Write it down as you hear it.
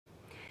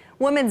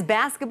Women's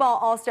basketball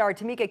all-star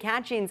Tamika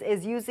Catchings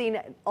is using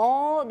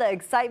all the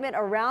excitement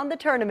around the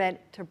tournament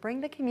to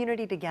bring the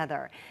community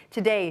together.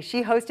 Today,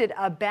 she hosted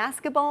a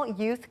basketball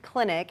youth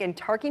clinic in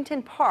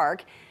Tarkington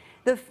Park.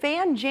 The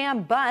Fan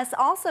Jam bus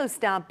also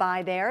stopped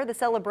by there. The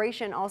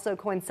celebration also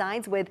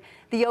coincides with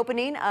the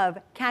opening of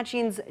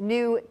Catchings'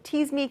 new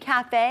Tease Me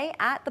Cafe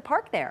at the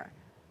park there.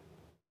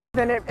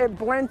 Then it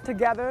blends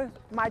together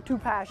my two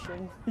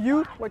passions.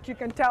 Youth, which you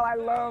can tell I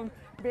love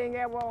being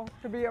able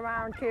to be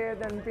around kids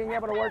and being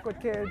able to work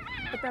with kids,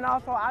 but then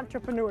also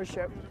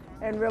entrepreneurship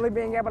and really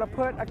being able to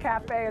put a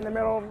cafe in the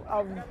middle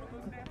of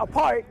a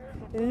park.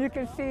 And you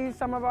can see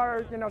some of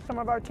our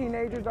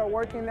teenagers are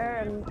working there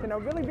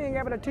and really being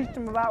able to teach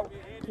them about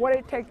what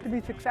it takes to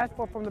be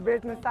successful from the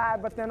business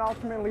side, but then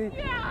ultimately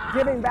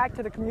giving back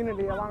to the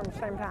community along the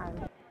same time.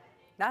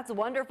 That's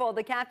wonderful.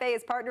 The cafe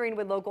is partnering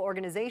with local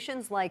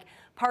organizations like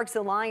Parks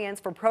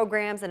Alliance for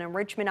programs and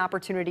enrichment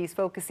opportunities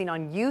focusing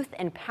on youth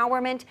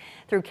empowerment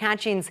through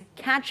Catchings'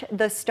 Catch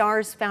the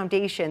Stars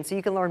Foundation. So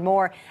you can learn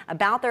more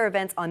about their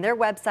events on their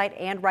website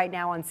and right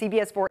now on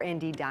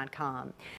CBS4ND.com.